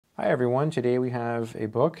Hi everyone, today we have a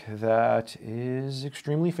book that is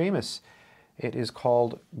extremely famous. It is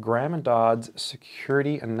called Graham and Dodd's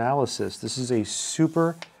Security Analysis. This is a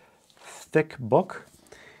super thick book,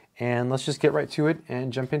 and let's just get right to it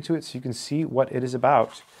and jump into it so you can see what it is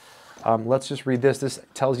about. Let's just read this. This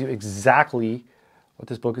tells you exactly what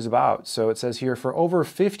this book is about. So it says here, for over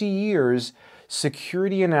 50 years,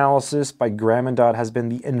 Security Analysis by Graham and Dodd has been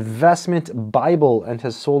the investment Bible and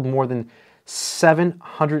has sold more than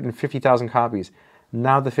 750,000 copies.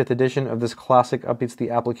 Now the 5th edition of this classic updates the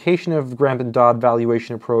application of the Graham and Dodd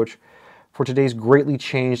valuation approach for today's greatly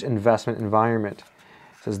changed investment environment.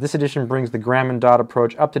 It says this edition brings the Graham and Dodd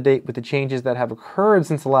approach up to date with the changes that have occurred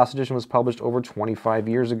since the last edition was published over 25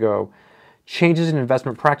 years ago. Changes in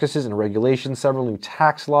investment practices and regulations, several new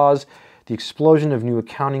tax laws, the explosion of new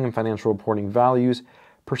accounting and financial reporting values,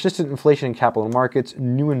 persistent inflation in capital markets,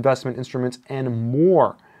 new investment instruments, and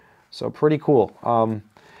more. So pretty cool.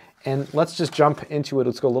 And let's just jump into it.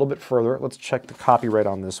 Let's go a little bit further. Let's check the copyright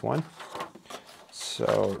on this one.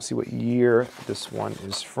 So see what year this one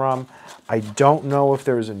is from. I don't know if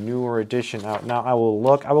there's a newer edition out now. I will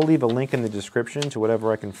look. I will leave a link in the description to whatever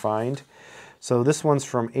I can find. So this one's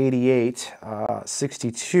from 88,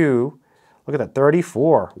 62. Look at that,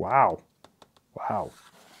 34. Wow. Wow.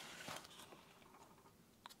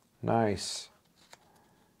 Nice.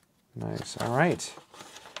 Nice. All right.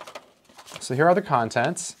 So here are the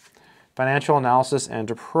contents. Financial analysis and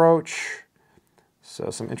approach. So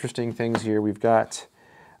some interesting things here. We've got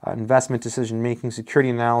investment decision making, security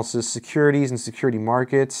analysis, securities and security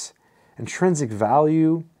markets, intrinsic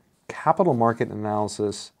value, capital market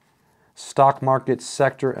analysis, stock market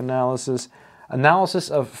sector analysis, analysis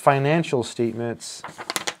of financial statements,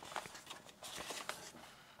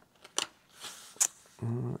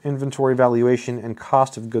 inventory valuation and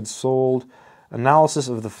cost of goods sold, analysis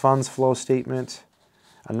of the funds flow statement,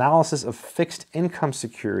 analysis of fixed income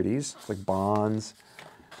securities, like bonds,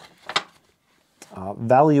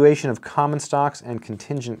 valuation of common stocks and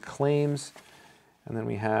contingent claims, and then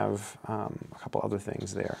we have a couple other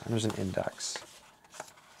things there. And there's an index.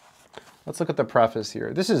 Let's look at the preface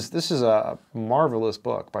here. This is a marvelous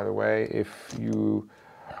book, by the way, if you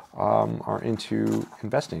are into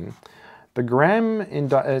investing. The Graham and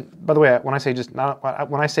Dodd, by the way, when I say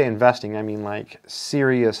when I say investing, I mean like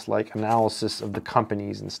serious like analysis of the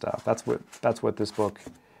companies and stuff. That's what this book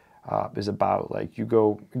is about. Like it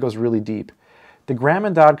goes really deep. The Graham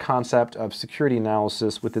and Dodd concept of security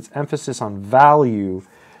analysis, with its emphasis on value,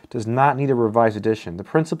 does not need a revised edition. The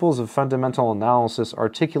principles of fundamental analysis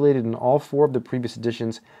articulated in all 4 of the previous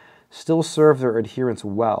editions still serve their adherents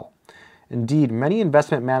well. Indeed, many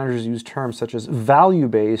investment managers use terms such as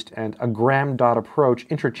value-based and a Graham-Dodd approach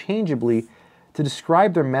interchangeably to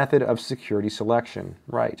describe their method of security selection.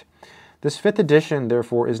 Right. This 5th edition,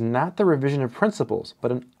 therefore, is not the revision of principles,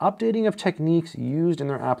 but an updating of techniques used in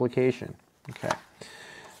their application. Okay,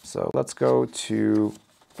 so let's go to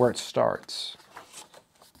where it starts.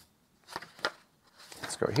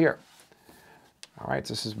 Let's go here. All right,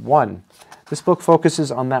 so this is 1. This book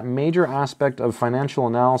focuses on that major aspect of financial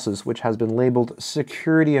analysis which has been labeled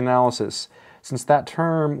security analysis, since that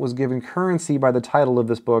term was given currency by the title of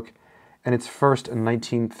this book and its first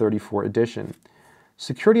 1934 edition.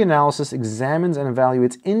 Security analysis examines and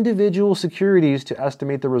evaluates individual securities to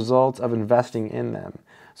estimate the results of investing in them.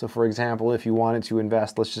 So for example, if you wanted to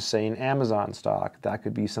invest, let's just say in Amazon stock, that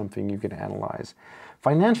could be something you could analyze.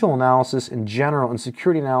 Financial analysis in general and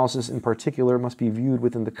security analysis in particular must be viewed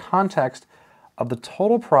within the context of the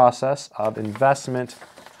total process of investment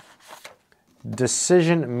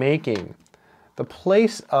decision-making. The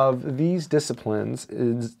place of these disciplines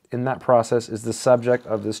in that process is the subject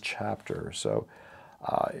of this chapter. So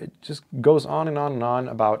it just goes on and on and on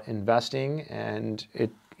about investing, and a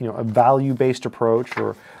value-based approach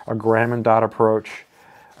or a Graham and Dodd approach.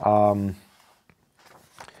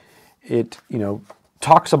 It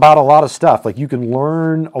talks about a lot of stuff. Like you can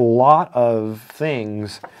learn a lot of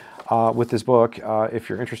things with this book. If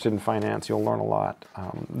you're interested in finance, you'll learn a lot.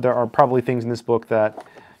 There are probably things in this book that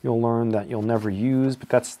you'll learn that you'll never use, but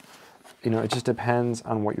that's, it just depends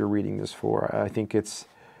on what you're reading this for. I think it's,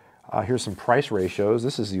 here's some price ratios.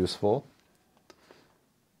 This is useful.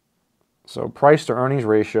 So price to earnings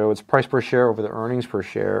ratio, it's price per share over the earnings per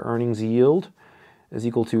share. Earnings yield is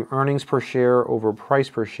equal to earnings per share over price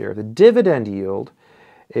per share. The dividend yield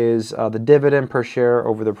is the dividend per share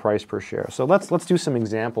over the price per share. So let's do some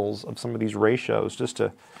examples of some of these ratios just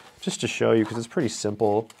to show you, because it's pretty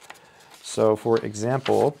simple. So for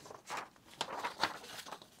example,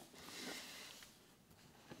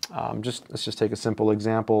 let's just take a simple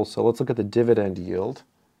example. So let's look at the dividend yield.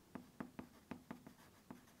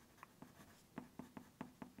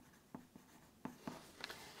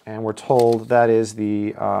 And we're told that is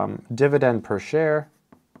the dividend per share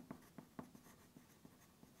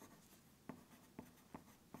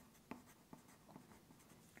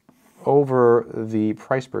over the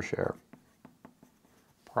price per share.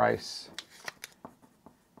 Price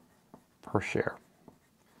per share.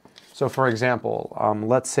 So for example,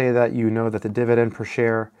 let's say that you know that the dividend per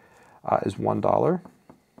share is $1,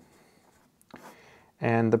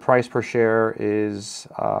 and the price per share is,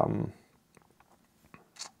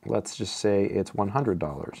 let's just say it's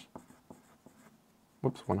 $100.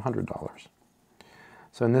 Whoops, $100.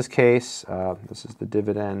 So in this case, this is the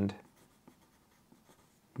dividend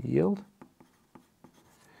yield.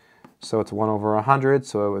 So it's 1 over 100,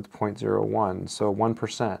 so it's 0.01, so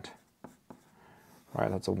 1%. Right,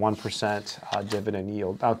 that's a 1% dividend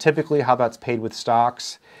yield. Now, typically how that's paid with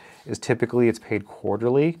stocks is typically it's paid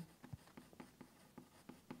quarterly.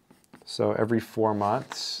 So every 4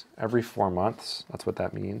 months, that's what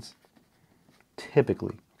that means.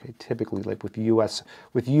 Typically, okay, typically like with U.S.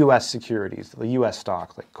 securities, the U.S.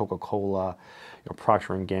 stock like Coca-Cola,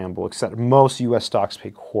 Procter & Gamble, etc. Most U.S. stocks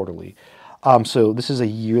pay quarterly. So this is a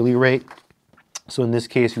yearly rate. So in this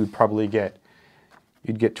case, you would probably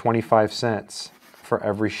you'd get 25 cents for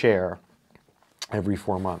every share every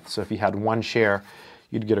 4 months. So if you had 1 share,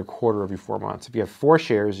 you'd get a quarter every 4 months. If you have 4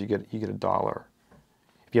 shares, you get $1.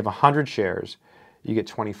 If you have 100 shares, you get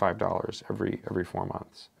 $25 every 4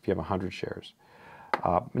 months. If you have 100 shares.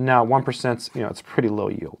 Now 1%, it's pretty low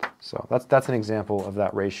yield. So that's an example of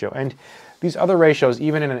that ratio. And these other ratios,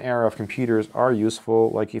 even in an era of computers, are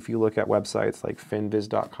useful. Like if you look at websites like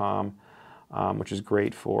finviz.com, which is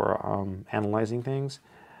great for analyzing things.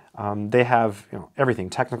 They have everything,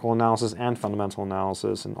 technical analysis and fundamental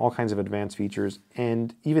analysis and all kinds of advanced features.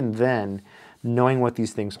 And even then, knowing what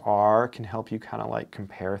these things are can help you kind of like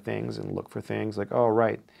compare things and look for things like, oh,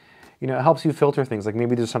 right. It helps you filter things. Like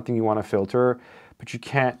maybe there's something you want to filter, but you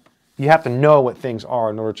have to know what things are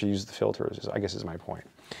in order to use the filters, I guess is my point.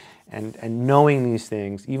 And knowing these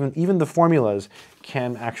things, even the formulas,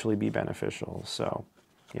 can actually be beneficial. So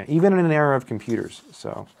yeah, even in an era of computers.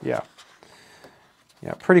 So yeah.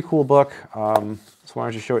 Yeah, pretty cool book. Just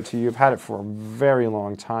wanted to show it to you. I've had it for a very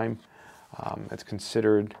long time. It's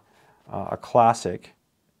considered a classic.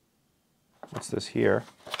 What's this here?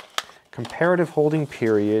 Comparative holding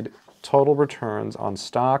period, total returns on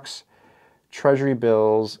stocks, treasury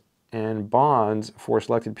bills, and bonds for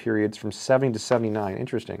selected periods from 70 to 79.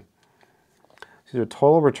 Interesting. These are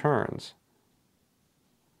total returns.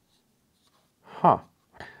 Huh.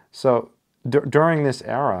 So during this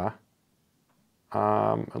era,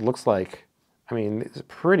 it looks like, it's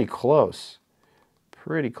pretty close.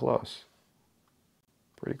 Pretty close.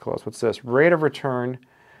 Pretty close. What's this? Rate of return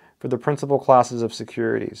for the principal classes of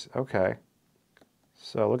securities. Okay.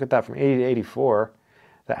 So look at that from 80 to 84.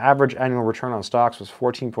 The average annual return on stocks was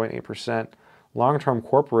 14.8%. Long-term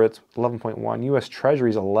corporates, 11.1. U.S.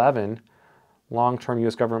 Treasuries, 11. Long-term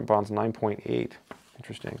U.S. government bonds, 9.8.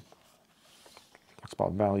 Interesting. Talks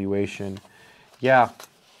about valuation. Yeah.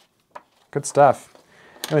 Good stuff.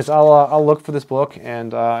 Anyways, I'll look for this book,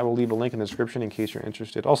 and I will leave a link in the description in case you're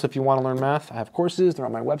interested. Also, if you want to learn math, I have courses. They're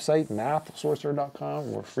on my website,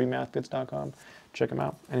 mathsorcerer.com or freemathbits.com. Check them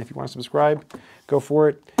out. And if you want to subscribe, go for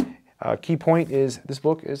it. Key point is this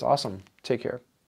book is awesome. Take care.